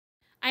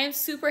I am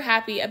super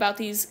happy about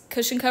these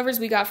cushion covers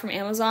we got from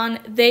Amazon.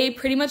 They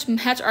pretty much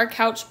match our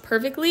couch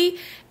perfectly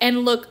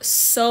and look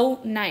so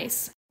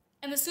nice.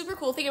 And the super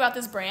cool thing about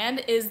this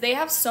brand is they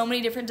have so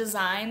many different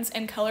designs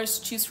and colors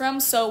to choose from.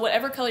 So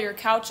whatever color your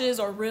couch is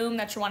or room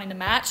that you're wanting to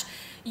match,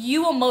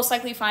 you will most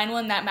likely find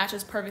one that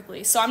matches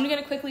perfectly. So I'm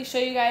gonna quickly show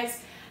you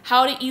guys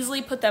how to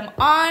easily put them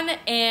on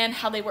and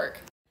how they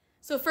work.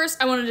 So first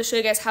I wanted to show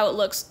you guys how it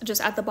looks just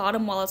at the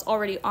bottom while it's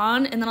already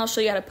on, and then I'll show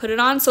you how to put it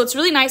on. So it's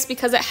really nice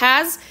because it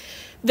has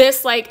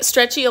this like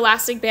stretchy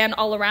elastic band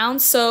all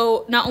around.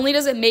 So not only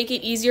does it make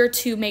it easier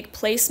to make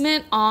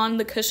placement on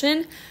the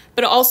cushion,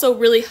 but it also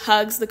really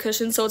hugs the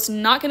cushion so it's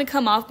not going to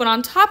come off. But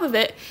on top of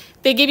it,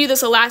 they give you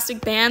this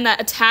elastic band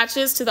that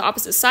attaches to the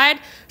opposite side,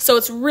 so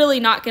it's really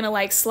not going to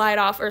like slide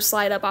off or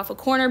slide up off a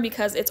corner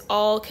because it's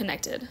all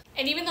connected.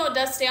 And even though it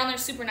does stay on there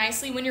super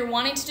nicely, when you're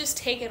wanting to just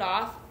take it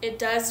off, it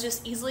does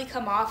just easily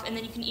come off, and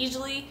then you can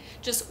easily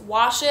just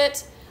wash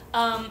it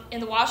in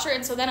the washer,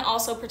 and so then it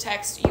also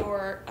protects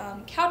your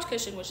couch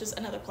cushion, which is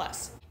another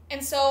plus.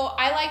 And so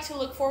I like to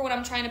look for, when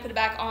I'm trying to put it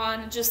back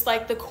on, just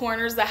like the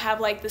corners that have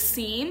like the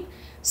seam,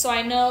 so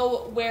I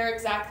know where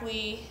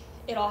exactly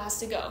it all has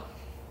to go.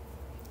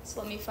 So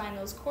let me find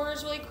those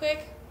corners really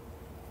quick.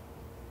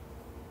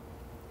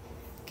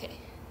 Okay,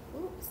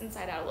 ooh, it's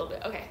inside out a little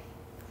bit. Okay,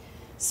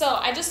 so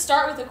I just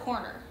start with a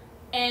corner,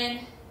 and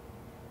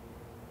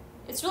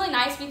it's really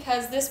nice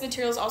because this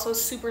material is also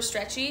super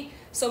stretchy,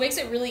 so it makes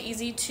it really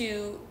easy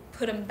to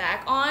put them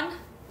back on,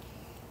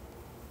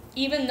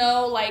 even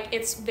though like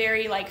it's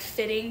very like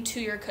fitting to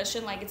your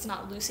cushion, like it's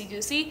not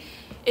loosey-goosey.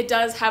 It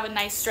does have a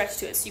nice stretch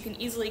to it, so you can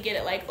easily get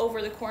it like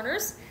over the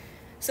corners.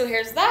 So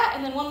here's that,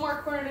 and then one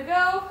more corner to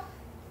go,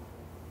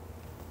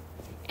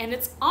 and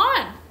it's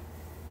on.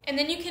 And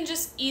then you can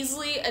just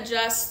easily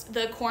adjust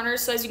the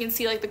corners. So as you can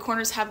see, like the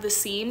corners have the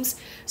seams.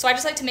 So I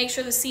just like to make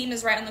sure the seam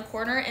is right in the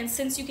corner. And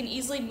since you can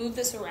easily move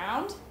this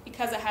around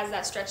because it has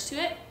that stretch to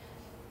it,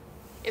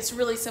 it's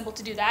really simple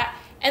to do that.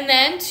 And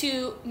then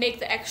to make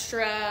the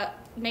extra,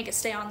 make it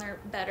stay on there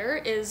better,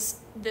 is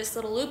this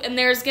little loop. And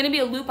there's gonna be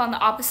a loop on the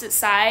opposite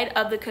side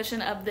of the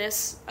cushion of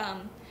this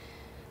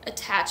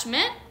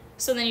attachment.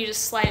 So then you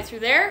just slide it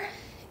through there,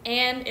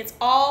 and it's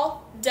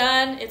all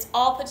done, it's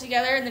all put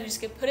together, and then you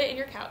just can put it in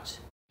your couch.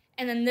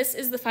 And then this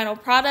is the final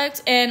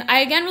product, and I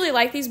again really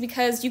like these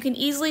because you can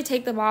easily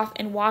take them off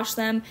and wash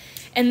them,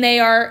 and they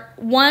are,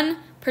 one,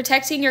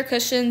 protecting your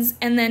cushions,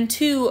 and then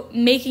two,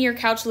 making your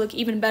couch look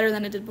even better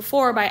than it did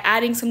before by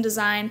adding some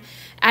design,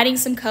 adding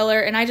some color,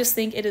 and I just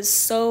think it is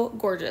so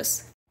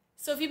gorgeous.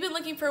 So if you've been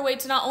looking for a way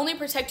to not only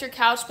protect your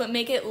couch but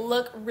make it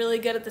look really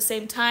good at the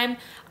same time,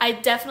 I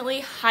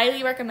definitely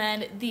highly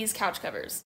recommend these couch covers.